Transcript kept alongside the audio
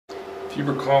If you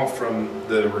recall from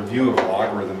the review of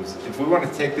logarithms, if we want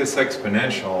to take this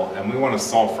exponential and we want to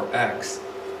solve for x,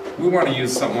 we want to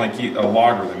use something like a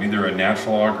logarithm, either a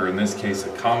natural log or in this case a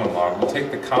common log. We'll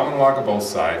take the common log of both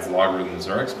sides. Logarithms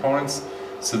are exponents,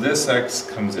 so this x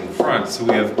comes in front. So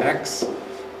we have x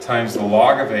times the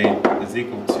log of 8 is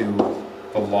equal to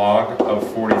the log of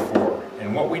 44.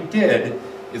 And what we did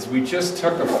is we just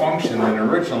took a function that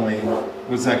originally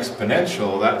was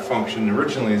exponential. That function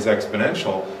originally is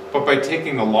exponential, but by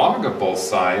taking the log of both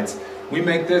sides, we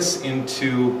make this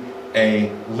into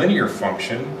a linear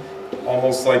function,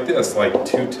 almost like this, like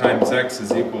 2 times x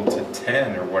is equal to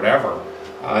 10 or whatever.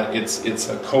 It's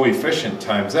a coefficient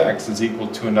times x is equal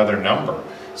to another number.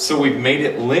 So we've made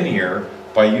it linear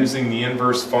by using the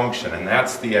inverse function, and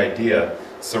that's the idea.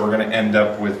 So we're going to end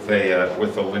up with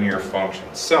a linear function.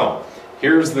 So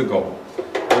here's the goal.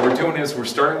 What we're doing is we're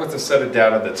starting with a set of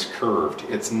data that's curved.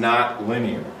 It's not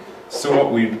linear. So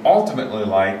what we'd ultimately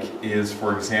like is,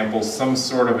 for example, some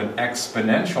sort of an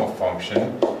exponential function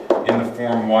in the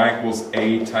form y equals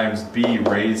a times b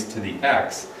raised to the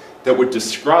x that would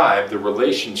describe the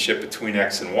relationship between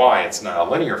x and y. It's not a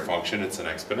linear function, it's an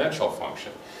exponential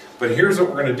function. But here's what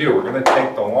we're going to do. We're going to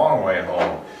take the long way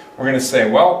home. We're going to say,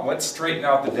 well, let's straighten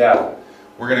out the data.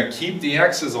 We're going to keep the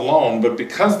x's alone, but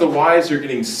because the y's are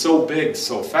getting so big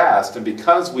so fast, and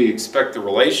because we expect the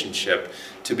relationship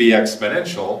to be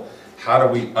exponential, how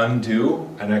do we undo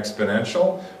an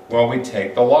exponential? Well, we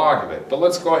take the log of it. But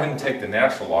let's go ahead and take the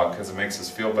natural log because it makes us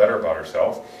feel better about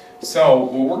ourselves. So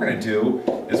what we're going to do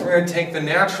is we're going to take the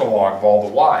natural log of all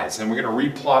the y's and we're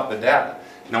going to replot the data.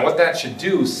 Now what that should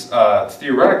do,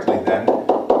 theoretically then,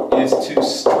 is to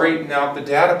straighten out the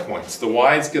data points. The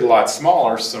y's get a lot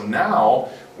smaller, so now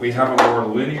we have a more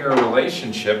linear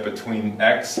relationship between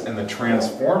x and the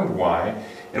transformed y,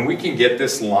 and we can get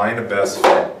this line of best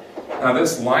fit. Now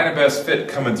this line of best fit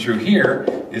coming through here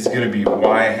is going to be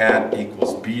y hat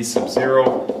equals b sub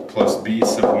 0 plus b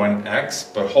sub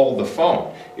 1x, but hold the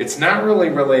phone. It's not really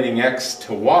relating x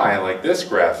to y like this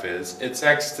graph is, it's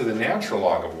x to the natural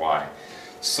log of y.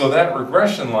 So that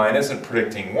regression line isn't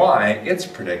predicting y, it's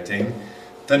predicting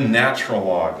the natural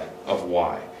log of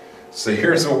y. So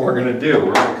here's what we're going to do.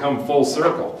 We're going to come full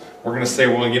circle. We're going to say,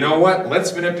 well, you know what?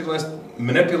 Let's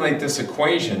manipulate this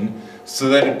equation so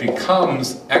that it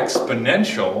becomes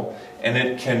exponential and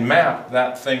it can map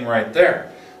that thing right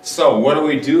there. So what do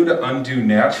we do to undo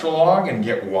natural log and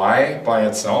get y by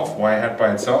itself, y hat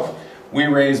by itself? We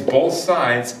raise both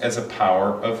sides as a power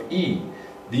of e.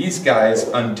 These guys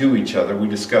undo each other. We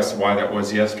discussed why that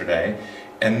was yesterday.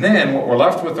 And then what we're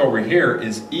left with over here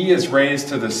is e is raised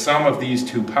to the sum of these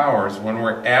two powers. When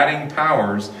we're adding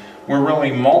powers, we're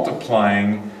really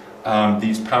multiplying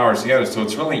these powers together. So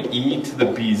it's really e to the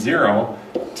b0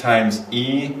 times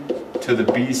e to the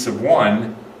b sub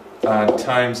 1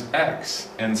 times x.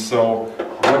 And so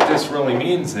what this really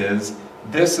means is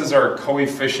this is our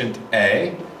coefficient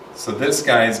a. So this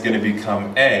guy is going to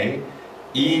become a.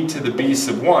 E to the b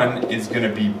sub 1 is going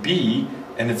to be b,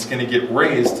 and it's going to get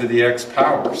raised to the x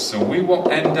power. So we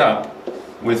will end up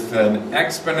with an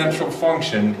exponential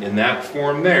function in that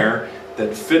form there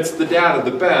that fits the data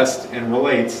the best and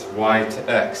relates y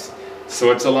to x.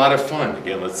 So it's a lot of fun.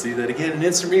 Again, let's see that again in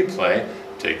instant replay.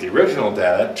 Take the original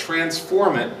data,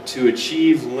 transform it to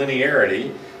achieve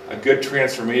linearity. A good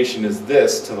transformation is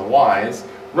this to the y's.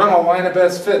 Run a line of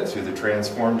best fit through the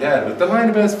transformed data, but the line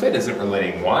of best fit isn't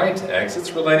relating y to x,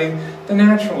 it's relating the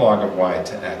natural log of y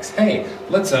to x. Hey,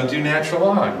 let's undo natural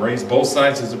log, raise both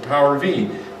sides as a power of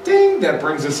e. Ding, that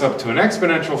brings us up to an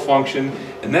exponential function,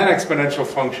 and that exponential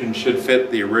function should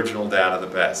fit the original data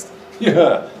the best.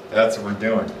 Yeah, that's what we're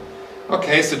doing.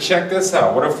 Okay, so check this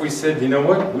out. What if we said, you know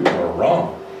what, we were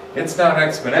wrong. It's not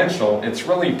exponential, it's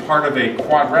really part of a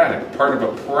quadratic, part of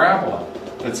a parabola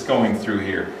that's going through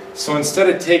here. So instead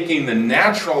of taking the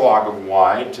natural log of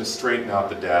y to straighten out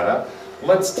the data,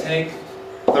 let's take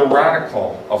the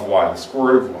radical of y, the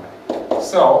square root of y.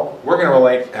 So we're going to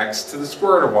relate x to the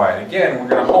square root of y. And again, we're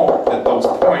going to hope that those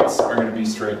points are going to be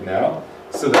straightened out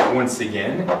so that once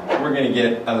again, we're going to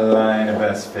get a line of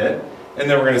best fit. And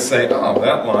then we're going to say, oh,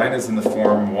 that line is in the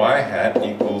form y hat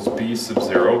equals b sub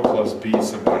 0 plus b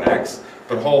sub 1x,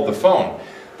 but hold the phone.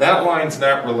 That line's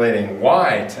not relating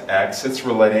y to x, it's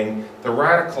relating the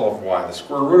radical of y, the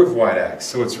square root of y to x.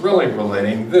 So it's really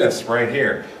relating this right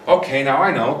here. Okay, now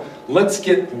I know. Let's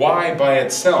get y by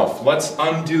itself. Let's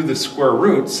undo the square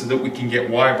root so that we can get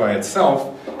y by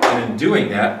itself. And in doing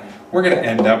that, we're going to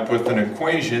end up with an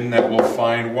equation that will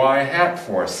find y hat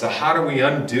for us. So how do we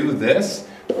undo this?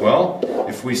 Well,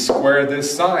 if we square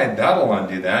this side, that'll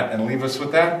undo that and leave us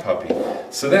with that puppy.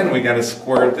 So then we got to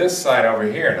square this side over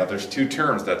here. Now there's two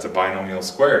terms, that's a binomial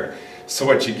squared. So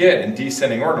what you get in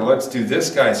descending order, let's do this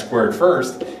guy squared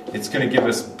first. It's going to give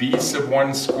us b sub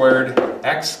 1 squared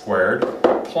x squared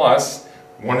plus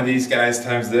one of these guys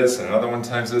times this and another one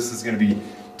times this is going to be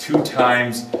 2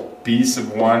 times b sub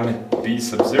 1 b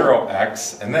sub 0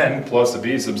 x and then plus a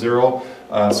b sub 0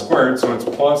 squared, so it's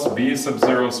plus b sub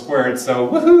 0 squared. So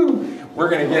woohoo! We're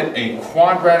going to get a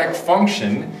quadratic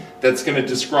function that's going to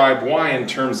describe y in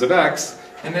terms of x,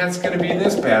 and that's going to be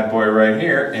this bad boy right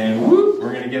here, and whoop,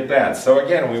 we're going to get that. So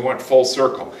again, we went full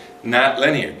circle, not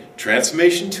linear.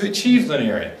 Transformation to achieve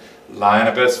linearity. Line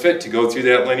of best fit to go through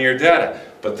that linear data.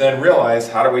 But then realize,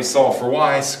 how do we solve for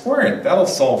y? Square it. That'll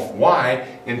solve y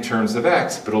in terms of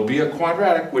x, but it'll be a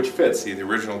quadratic which fits the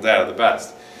original data the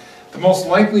best. The most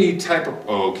likely type of,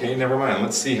 okay, never mind.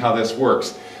 Let's see how this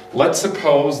works. Let's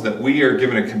suppose that we are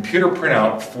given a computer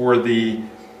printout for the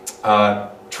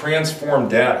transformed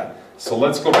data. So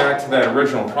let's go back to that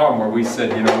original problem where we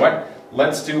said, you know what?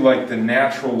 Let's do like the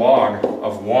natural log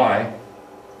of y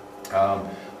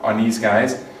on these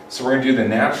guys. So we're going to do the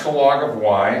natural log of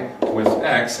y with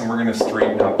x, and we're going to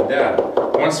straighten out the data.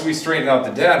 Once we straighten out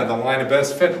the data, the line of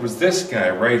best fit was this guy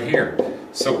right here.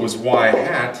 So it was y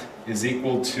hat is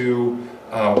equal to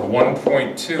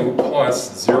 1.2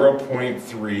 plus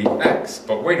 0.3x.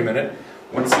 But wait a minute,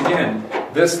 once again,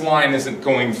 this line isn't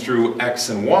going through x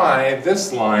and y.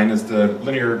 This line is the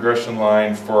linear regression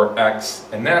line for x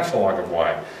and natural log of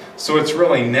y. So it's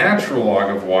really natural log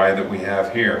of y that we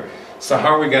have here. So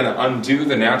how are we going to undo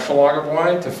the natural log of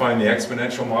y to find the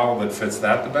exponential model that fits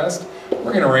that the best?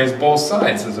 We're going to raise both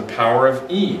sides as a power of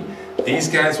e. These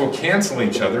guys will cancel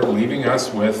each other, leaving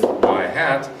us with y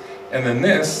hat. And then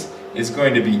this is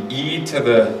going to be e to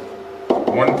the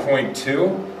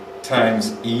 1.2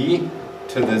 times e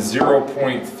to the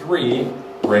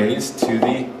 0.3 raised to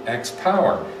the x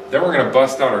power. Then we're going to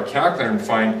bust out our calculator and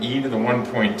find e to the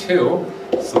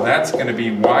 1.2. So that's going to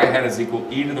be y hat is equal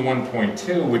e to the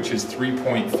 1.2, which is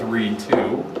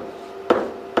 3.32.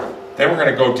 Then we're going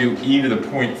to go do e to the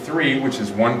 0.3, which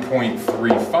is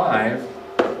 1.35,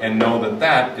 and know that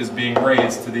that is being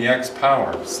raised to the x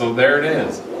power. So there it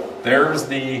is. There's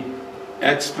the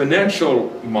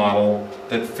exponential model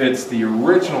that fits the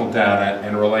original data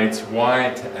and relates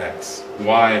y to x,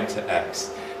 y to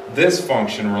x. This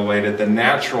function related the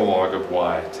natural log of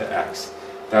y to x.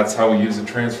 That's how we use a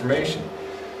transformation.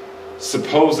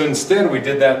 Suppose instead we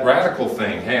did that radical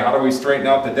thing. Hey, how do we straighten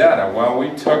out the data? Well,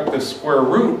 we took the square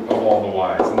root of all the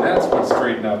y's, and that's what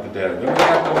straightened out the data. Then we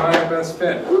got the line of best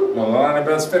fit. Well, the line of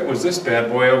best fit was this bad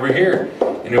boy over here.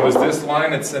 And it was this line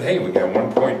that said, hey, we got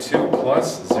 1.2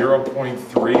 plus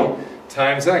 0.3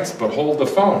 times x. But hold the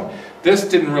phone. This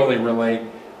didn't really relate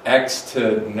x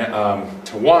to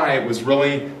y. It was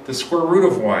really the square root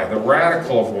of y, the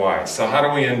radical of y. So how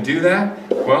do we undo that?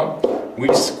 Well,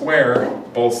 we square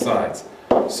both sides.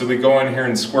 So we go in here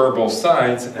and square both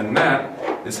sides, and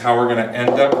that is how we're going to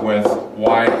end up with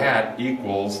y hat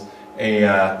equals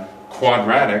a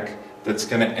quadratic that's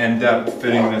going to end up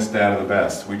fitting this data the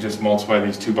best. We just multiply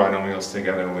these two binomials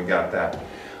together and we got that.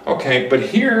 Okay, but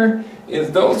here is,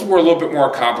 those were a little bit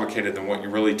more complicated than what you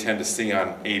really tend to see on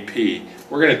AP.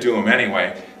 We're going to do them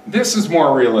anyway. This is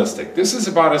more realistic. This is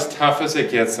about as tough as it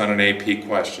gets on an AP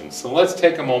question. So let's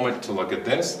take a moment to look at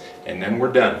this, and then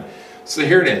we're done. So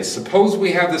here it is. Suppose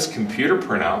we have this computer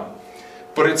printout,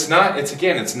 but it's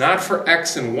not for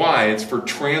x and y, it's for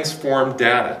transformed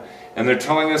data. And they're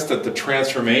telling us that the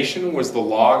transformation was the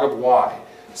log of y.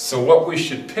 So what we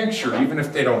should picture, even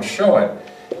if they don't show it,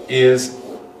 is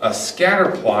a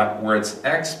scatter plot where it's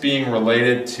x being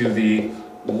related to the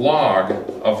log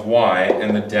of y,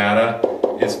 and the data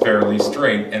is fairly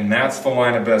straight, and that's the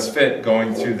line of best fit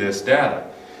going through this data.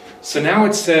 So now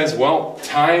it says, well,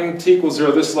 time t equals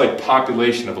 0, this is like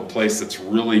population of a place that's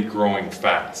really growing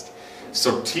fast.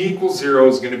 So t equals 0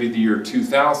 is going to be the year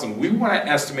 2000. We want to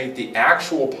estimate the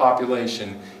actual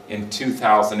population in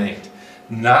 2008,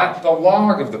 not the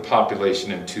log of the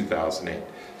population in 2008.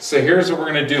 So here's what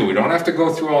we're going to do. We don't have to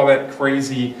go through all that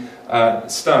crazy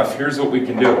stuff. Here's what we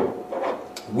can do.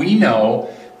 We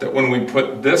know that when we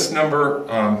put this number,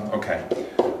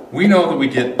 we know that we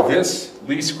get this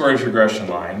least squares regression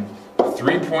line,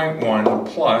 3.1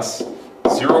 plus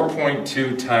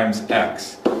 0.2 times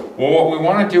x. Well, what we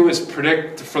want to do is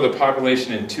predict for the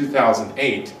population in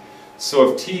 2008. So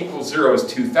if t equals 0 is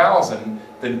 2000,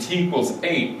 then t equals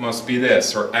 8 must be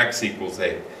this, or x equals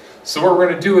 8. So what we're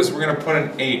going to do is we're going to put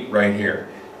an 8 right here.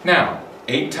 Now,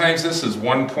 8 times this is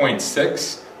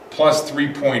 1.6 plus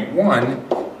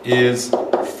 3.1 is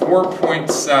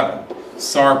 4.7.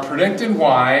 So our predicted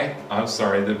y,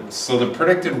 so the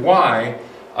predicted y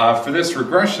for this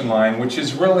regression line, which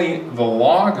is really the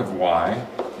log of y,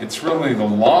 it's really the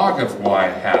log of y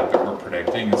hat that we're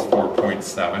predicting is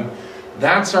 4.7.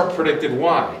 That's our predicted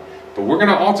y. But we're going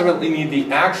to ultimately need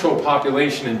the actual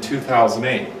population in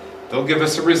 2008. They'll give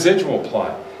us a residual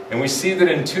plot. And we see that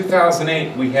in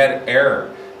 2008 we had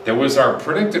error. There was our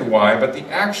predicted y, but the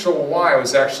actual y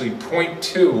was actually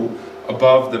 0.2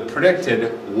 above the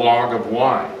predicted log of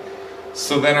y.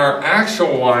 So then our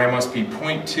actual y must be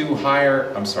 0.2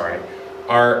 higher,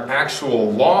 our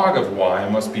actual log of y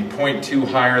must be 0.2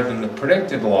 higher than the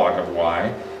predicted log of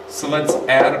y. So let's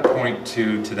add a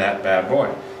 0.2 to that bad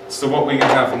boy. So what we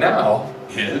have now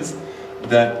is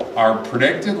that our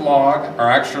predicted log,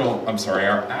 our actual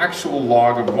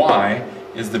log of y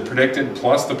is the predicted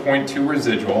plus the 0.2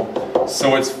 residual,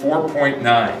 so it's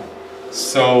 4.9.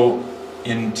 So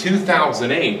in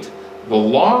 2008, the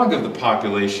log of the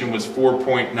population was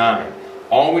 4.9.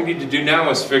 All we need to do now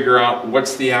is figure out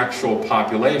what's the actual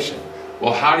population.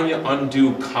 Well, how do you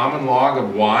undo common log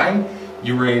of y?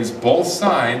 You raise both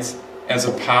sides as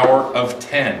a power of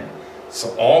 10.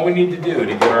 So all we need to do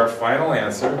to get our final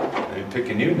answer, let me pick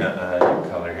a new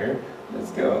color here.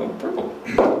 Let's go purple.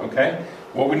 Okay?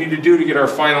 What we need to do to get our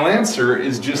final answer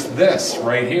is just this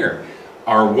right here.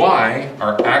 Our y,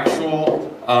 our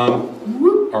actual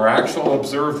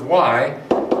observed y,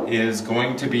 is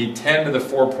going to be 10 to the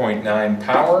 4.9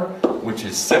 power, which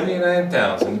is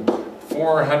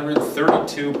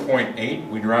 79,432.8.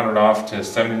 We'd round it off to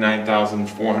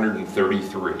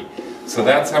 79,433. So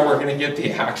that's how we're going to get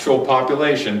the actual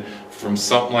population from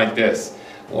something like this.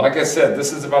 Like I said,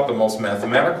 this is about the most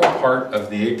mathematical part of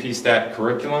the AP Stat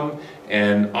curriculum,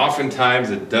 and oftentimes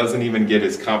it doesn't even get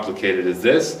as complicated as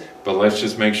this, but let's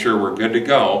just make sure we're good to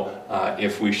go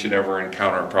if we should ever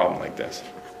encounter a problem like this.